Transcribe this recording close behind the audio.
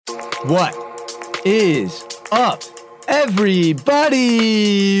What is up,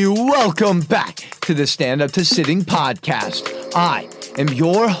 everybody? Welcome back to the Stand Up to Sitting podcast. I am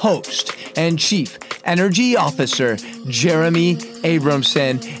your host and Chief Energy Officer, Jeremy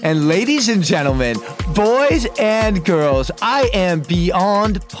Abramson. And ladies and gentlemen, boys and girls, I am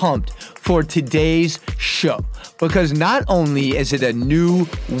beyond pumped for today's show because not only is it a new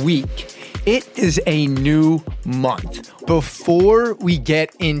week, it is a new month. Before we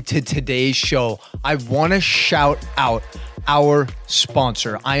get into today's show, I want to shout out our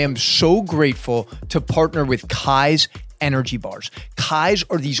sponsor. I am so grateful to partner with Kai's Energy Bars. Kai's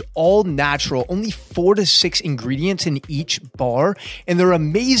are these all natural, only 4 to 6 ingredients in each bar, and they're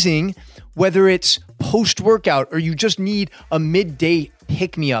amazing whether it's post-workout or you just need a midday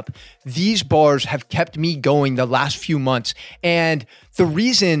pick-me-up. These bars have kept me going the last few months, and the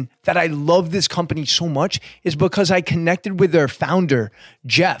reason that I love this company so much is because I connected with their founder,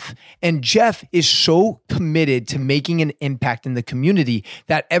 Jeff. And Jeff is so committed to making an impact in the community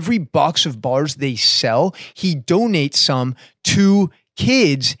that every box of bars they sell, he donates some to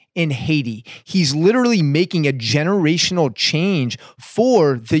kids in Haiti. He's literally making a generational change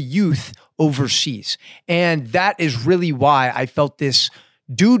for the youth overseas. And that is really why I felt this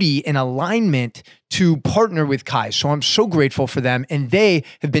duty and alignment to partner with Kai. So I'm so grateful for them. And they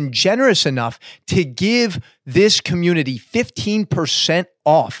have been generous enough to give this community 15%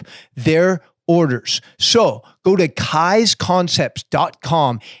 off their orders. So go to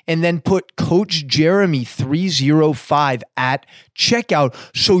kaisconcepts.com and then put Coach Jeremy 305 at checkout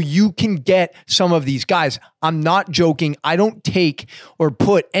so you can get some of these. Guys, I'm not joking. I don't take or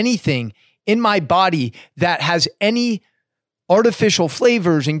put anything in my body that has any artificial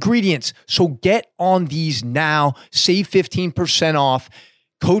flavors, ingredients. So get on these now. Save 15% off.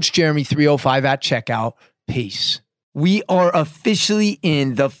 Coach Jeremy 305 at checkout. Peace. We are officially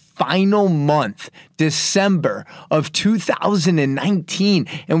in the final month, December of 2019,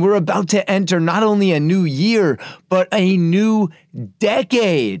 and we're about to enter not only a new year, but a new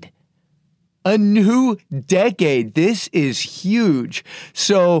decade. A new decade. This is huge.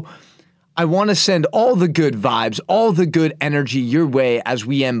 So I want to send all the good vibes, all the good energy your way as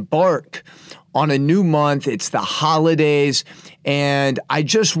we embark on a new month. It's the holidays, and I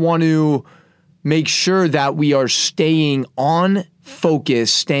just want to make sure that we are staying on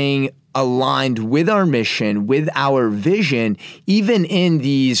focus, staying aligned with our mission, with our vision, even in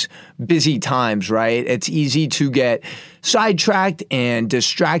these busy times, right? It's easy to get sidetracked and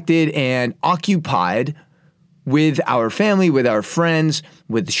distracted and occupied with our family, with our friends,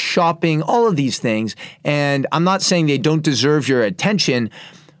 with shopping, all of these things. And I'm not saying they don't deserve your attention.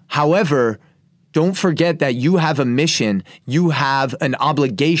 However, don't forget that you have a mission. You have an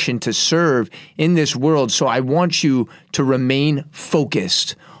obligation to serve in this world. So I want you to remain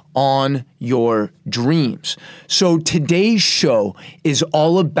focused on your dreams. So today's show is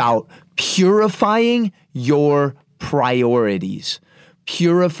all about purifying your priorities.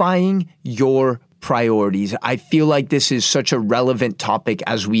 Purifying your priorities. I feel like this is such a relevant topic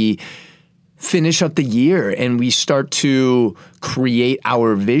as we finish up the year and we start to create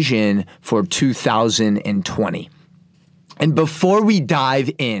our vision for 2020. And before we dive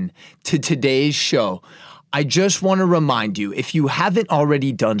in to today's show, I just want to remind you, if you haven't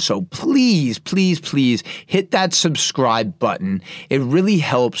already done so, please, please, please hit that subscribe button. It really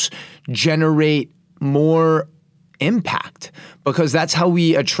helps generate more impact because that's how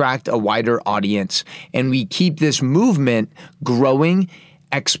we attract a wider audience and we keep this movement growing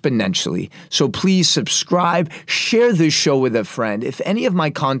exponentially. So please subscribe, share this show with a friend. If any of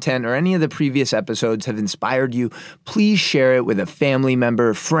my content or any of the previous episodes have inspired you, please share it with a family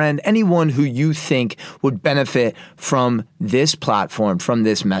member, friend, anyone who you think would benefit from this platform, from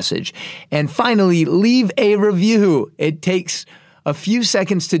this message. And finally, leave a review. It takes a few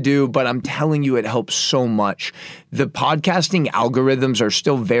seconds to do, but I'm telling you, it helps so much. The podcasting algorithms are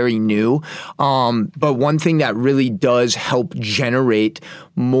still very new, but one thing that really does help generate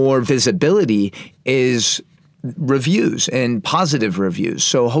more visibility is reviews and positive reviews.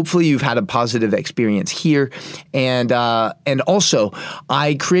 So hopefully you've had a positive experience here. And also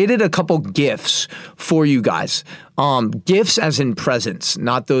I created a couple GIFs for you guys. GIFs as in presents,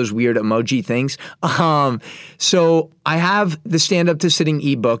 not those weird emoji things. So I have the Stand Up to Sitting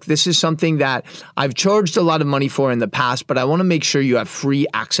ebook. This is something that I've charged a lot of money for in the past, but I want to make sure you have free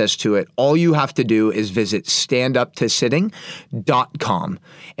access to it. All you have to do is visit standuptositting.com,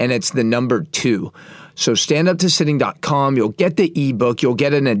 and it's the number 2. So standuptositting.com, you'll get the ebook. You'll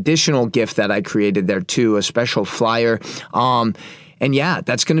get an additional gift that I created there too, a special flyer. And yeah,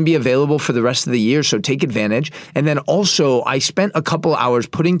 that's going to be available for the rest of the year, so take advantage. And then also, I spent a couple hours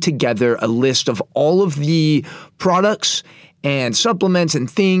putting together a list of all of the products and supplements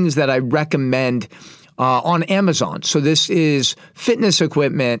and things that I recommend on Amazon. So this is fitness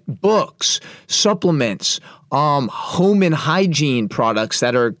equipment, books, supplements, home and hygiene products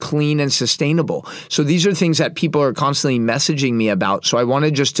that are clean and sustainable. So these are things that people are constantly messaging me about. So I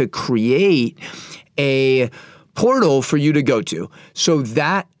wanted just to create a portal for you to go to. So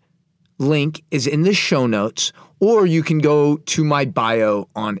that link is in the show notes, or you can go to my bio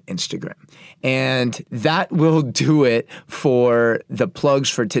on Instagram. And that will do it for the plugs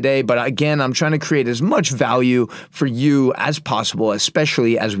for today. But again, I'm trying to create as much value for you as possible,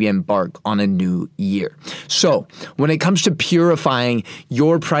 especially as we embark on a new year. So when it comes to purifying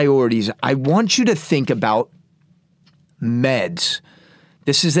your priorities, I want you to think about MEDS.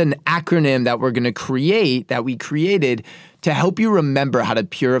 This is an acronym that we're going to create, that we created to help you remember how to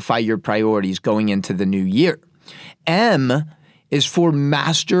purify your priorities going into the new year. M is for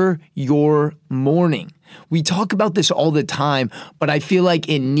master your morning. We talk about this all the time, but I feel like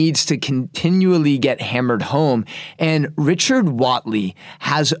it needs to continually get hammered home. And Richard Watley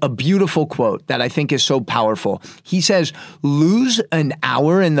has a beautiful quote that I think is so powerful. He says, lose an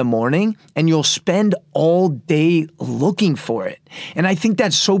hour in the morning and you'll spend all day looking for it. And I think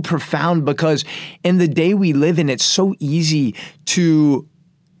that's so profound because in the day we live in, it's so easy to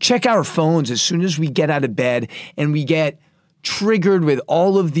check our phones as soon as we get out of bed, and we get triggered with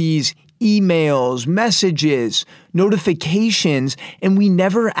all of these emails, messages, notifications, and we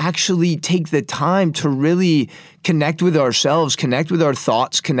never actually take the time to really connect with ourselves, connect with our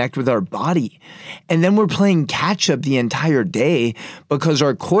thoughts, connect with our body. And then we're playing catch up the entire day because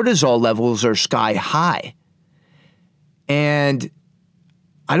our cortisol levels are sky high. And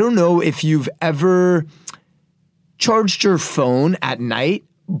I don't know if you've ever charged your phone at night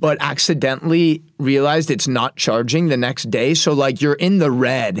but accidentally realized it's not charging the next day. So like you're in the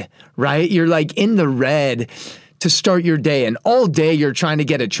red, right? You're like in the red to start your day. And all day you're trying to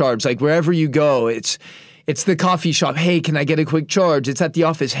get a charge. Like wherever you go, it's the coffee shop. Hey, can I get a quick charge? It's at the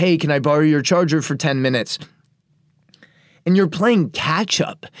office. Hey, can I borrow your charger for 10 minutes? And you're playing catch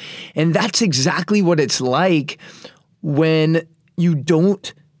up. And that's exactly what it's like when you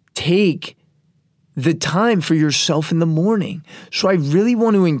don't take the time for yourself in the morning. So I really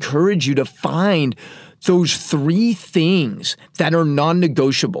want to encourage you to find those 3 things that are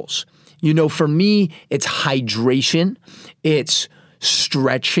non-negotiables. You know, for me, it's hydration, it's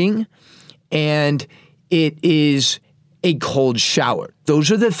stretching, and it is a cold shower.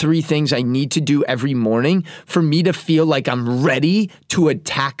 Those are the 3 things I need to do every morning for me to feel like I'm ready to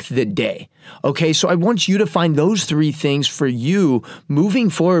attack the day. Okay, so I want you to find those 3 things for you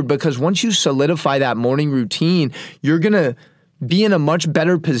moving forward, because once you solidify that morning routine, you're going to be in a much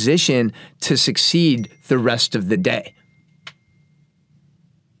better position to succeed the rest of the day.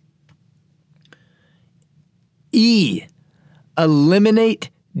 E, eliminate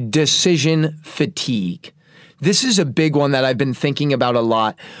decision fatigue. This is a big one that I've been thinking about a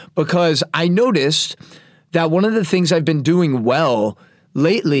lot, because I noticed that one of the things I've been doing well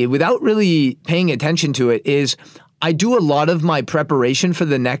lately, without really paying attention to it, is I do a lot of my preparation for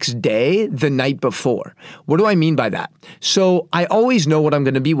the next day the night before. What do I mean by that? So I always know what I'm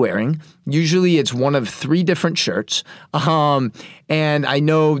going to be wearing. Usually it's one of 3 different shirts. And I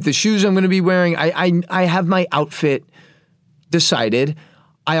know the shoes I'm going to be wearing. I have my outfit decided.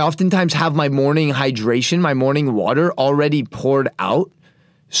 I oftentimes have my morning hydration, my morning water already poured out.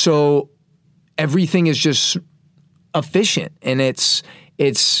 So everything is just efficient and it's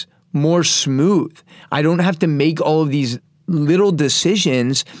more smooth. I don't have to make all of these little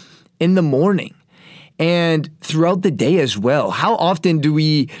decisions in the morning and throughout the day as well. How often do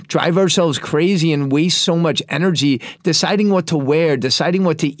we drive ourselves crazy and waste so much energy deciding what to wear, deciding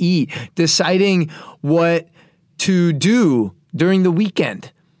what to eat, deciding what to do during the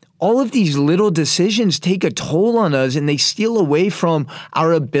weekend? All of these little decisions take a toll on us, and they steal away from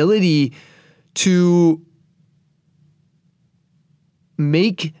our ability to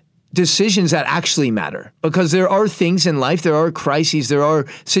make decisions that actually matter. Because there are things in life, there are crises, there are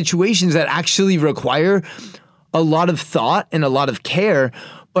situations that actually require a lot of thought and a lot of care,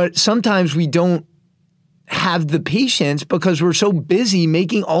 but sometimes we don't have the patience because we're so busy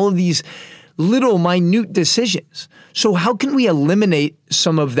making all of these little minute decisions. So how can we eliminate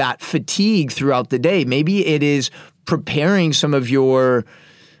some of that fatigue throughout the day? Maybe it is preparing some of your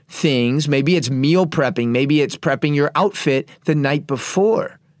things. Maybe it's meal prepping. Maybe it's prepping your outfit the night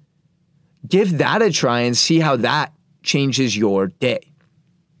before. Give that a try and see how that changes your day.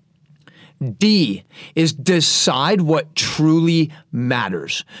 D is decide what truly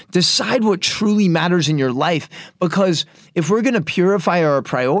matters. Decide what truly matters in your life, because if we're going to purify our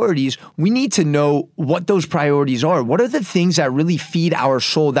priorities, we need to know what those priorities are. What are the things that really feed our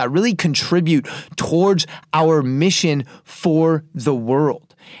soul, that really contribute towards our mission for the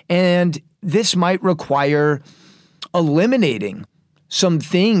world? And this might require eliminating some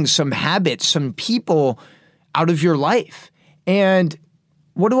things, some habits, some people out of your life. And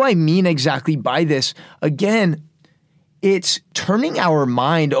what do I mean exactly by this? Again, it's turning our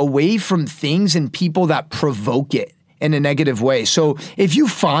mind away from things and people that provoke it in a negative way. So if you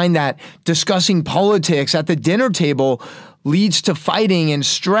find that discussing politics at the dinner table leads to fighting and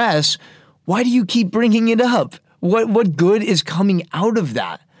stress, why do you keep bringing it up? What good is coming out of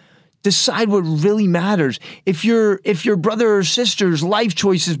that? Decide what really matters. If your brother or sister's life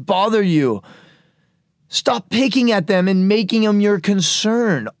choices bother you, stop picking at them and making them your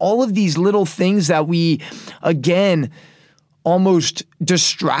concern. All of these little things that we, again, almost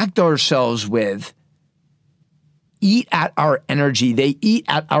distract ourselves with eat at our energy. They eat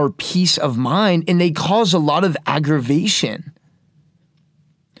at our peace of mind, and they cause a lot of aggravation.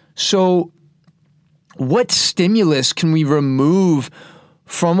 So what stimulus can we remove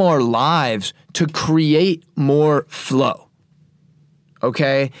from our lives to create more flow?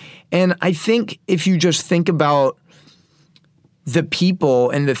 Okay? And I think if you just think about the people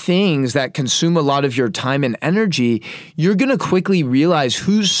and the things that consume a lot of your time and energy, you're going to quickly realize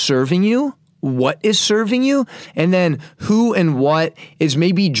who's serving you, what is serving you, and then who and what is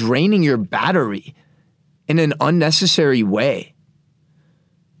maybe draining your battery in an unnecessary way.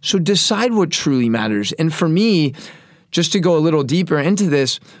 So decide what truly matters. And for me, just to go a little deeper into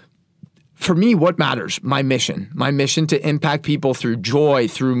this, for me, what matters? My mission to impact people through joy,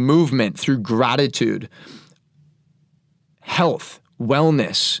 through movement, through gratitude, health,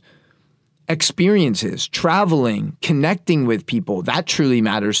 wellness, experiences, traveling, connecting with people. That truly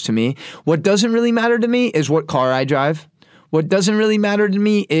matters to me. What doesn't really matter to me is what car I drive. What doesn't really matter to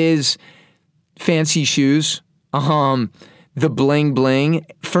me is fancy shoes, the bling bling.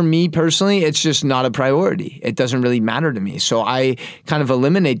 For me personally, it's just not a priority. It doesn't really matter to me. So I kind of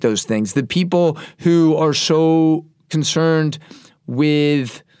eliminate those things. The people who are so concerned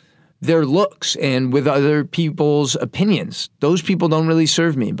with their looks and with other people's opinions, those people don't really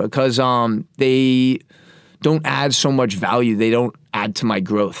serve me, because they don't add so much value. They don't add to my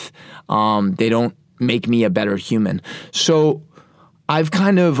growth. They don't make me a better human. So I've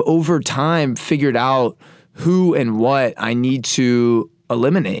kind of over time figured out who and what I need to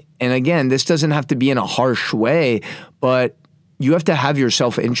eliminate. And again, this doesn't have to be in a harsh way, but you have to have your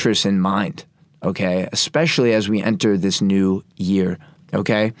self-interest in mind, okay? Especially as we enter this new year,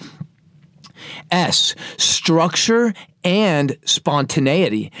 okay? S, structure and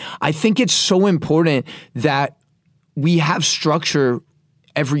spontaneity. I think it's so important that we have structure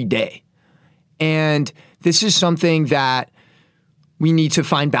every day. And this is something that we need to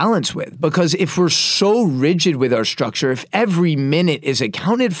find balance with, because if we're so rigid with our structure, if every minute is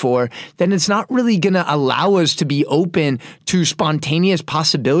accounted for, then it's not really going to allow us to be open to spontaneous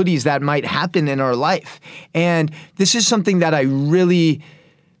possibilities that might happen in our life. And this is something that I really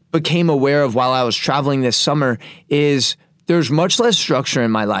became aware of while I was traveling this summer, is there's much less structure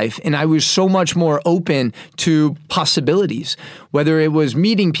in my life, and I was so much more open to possibilities, whether it was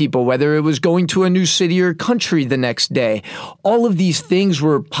meeting people, whether it was going to a new city or country the next day. All of these things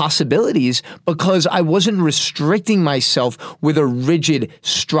were possibilities because I wasn't restricting myself with a rigid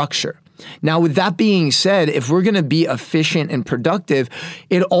structure. Now, with that being said, if we're going to be efficient and productive,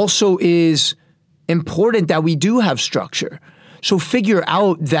 it also is important that we do have structure. So figure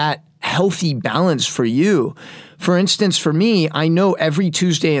out that healthy balance for you. For instance, for me, I know every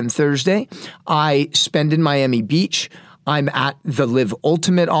Tuesday and Thursday I spend in Miami Beach. I'm at the Live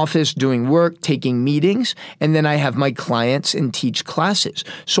Ultimate office doing work, taking meetings, and then I have my clients and teach classes.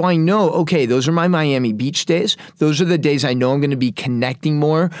 So I know, okay, those are my Miami Beach days. Those are the days I know I'm going to be connecting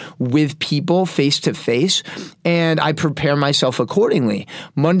more with people face to face, and I prepare myself accordingly.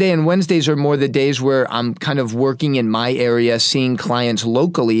 Monday and Wednesdays are more the days where I'm kind of working in my area, seeing clients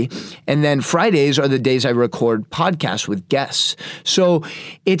locally, and then Fridays are the days I record podcasts with guests. So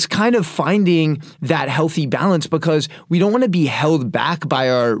it's kind of finding that healthy balance, because we don't want to be held back by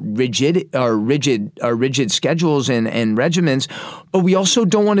our rigid schedules and regimens, but we also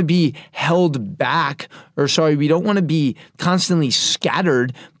don't want to be held back, we don't want to be constantly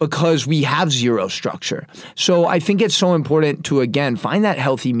scattered because we have zero structure. So I think it's so important to, again, find that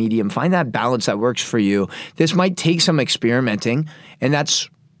healthy medium, find that balance that works for you. This might take some experimenting, and that's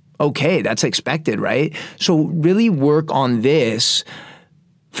okay. That's expected, right? So really work on this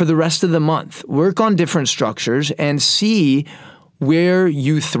for the rest of the month. Work on different structures and see where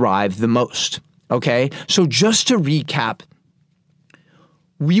you thrive the most. Okay? So just to recap,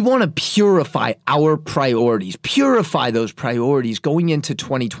 we want to purify our priorities, purify those priorities going into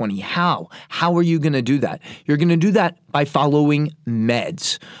 2020. How? How are you going to do that? You're going to do that by following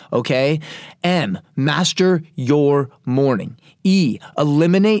meds, okay? M, master your morning. E,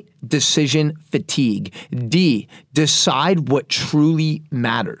 eliminate decision fatigue. D, decide what truly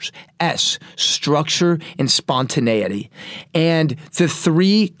matters. S, structure and spontaneity. And the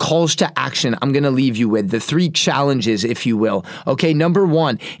 3 calls to action I'm going to leave you with, the 3 challenges, if you will. Okay, number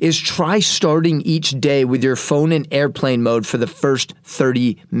 1 is try starting each day with your phone in airplane mode for the first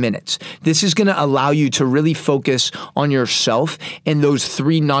 30 minutes. This is going to allow you to really focus on yourself and those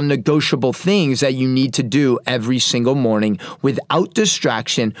 3 non-negotiable things that you need to do every single morning without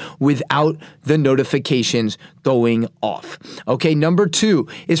distraction, without the notifications going off. Okay, number 2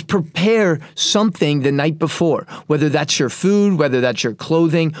 is prepare something the night before, whether that's your food, whether that's your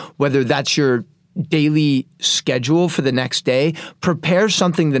clothing, whether that's your daily schedule for the next day. Prepare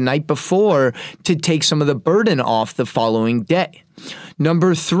something the night before to take some of the burden off the following day.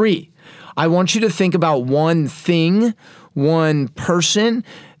 Number 3, I want you to think about one thing, one person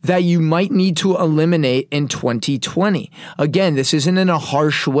that you might need to eliminate in 2020. Again, this isn't in a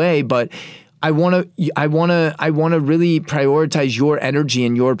harsh way, but I want to really prioritize your energy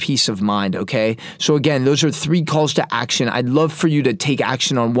and your peace of mind, okay? So again, those are 3 calls to action. I'd love for you to take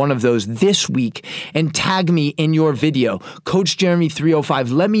action on one of those this week and tag me in your video, Coach Jeremy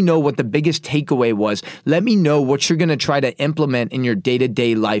 305. Let me know what the biggest takeaway was. Let me know what you're going to try to implement in your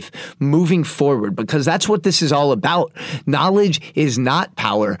day-to-day life moving forward, because that's what this is all about. Knowledge is not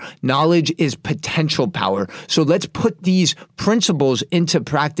power. Knowledge is potential power. So let's put these principles into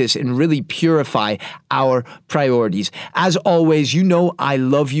practice and really purify our priorities. As always, you know I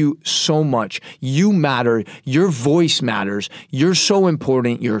love you so much. You matter. Your voice matters. You're so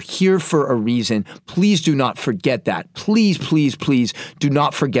important. You're here for a reason. Please do not forget that. Please, please, please do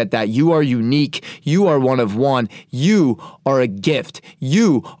not forget that. You are unique. You are one of one. You are a gift.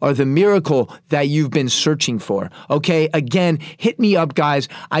 You are the miracle that you've been searching for. Okay? Again, hit me up, guys.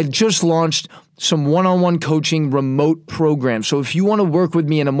 I just launched some one-on-one coaching remote programs. So if you want to work with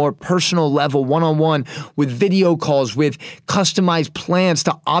me in a more personal level, one-on-one with video calls, with customized plans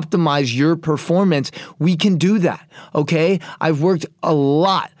to optimize your performance, we can do that, okay? I've worked a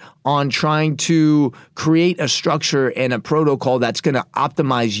lot on trying to create a structure and a protocol that's going to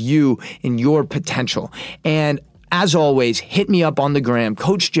optimize you and your potential. And as always, hit me up on the gram,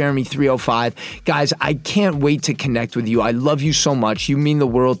 Coach Jeremy 305. Guys, I can't wait to connect with you. I love you so much. You mean the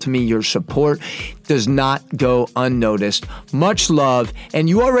world to me. Your support does not go unnoticed. Much love. And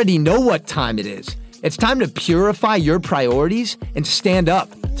you already know what time it is. It's time to purify your priorities and stand up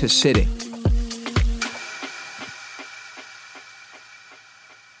to sitting.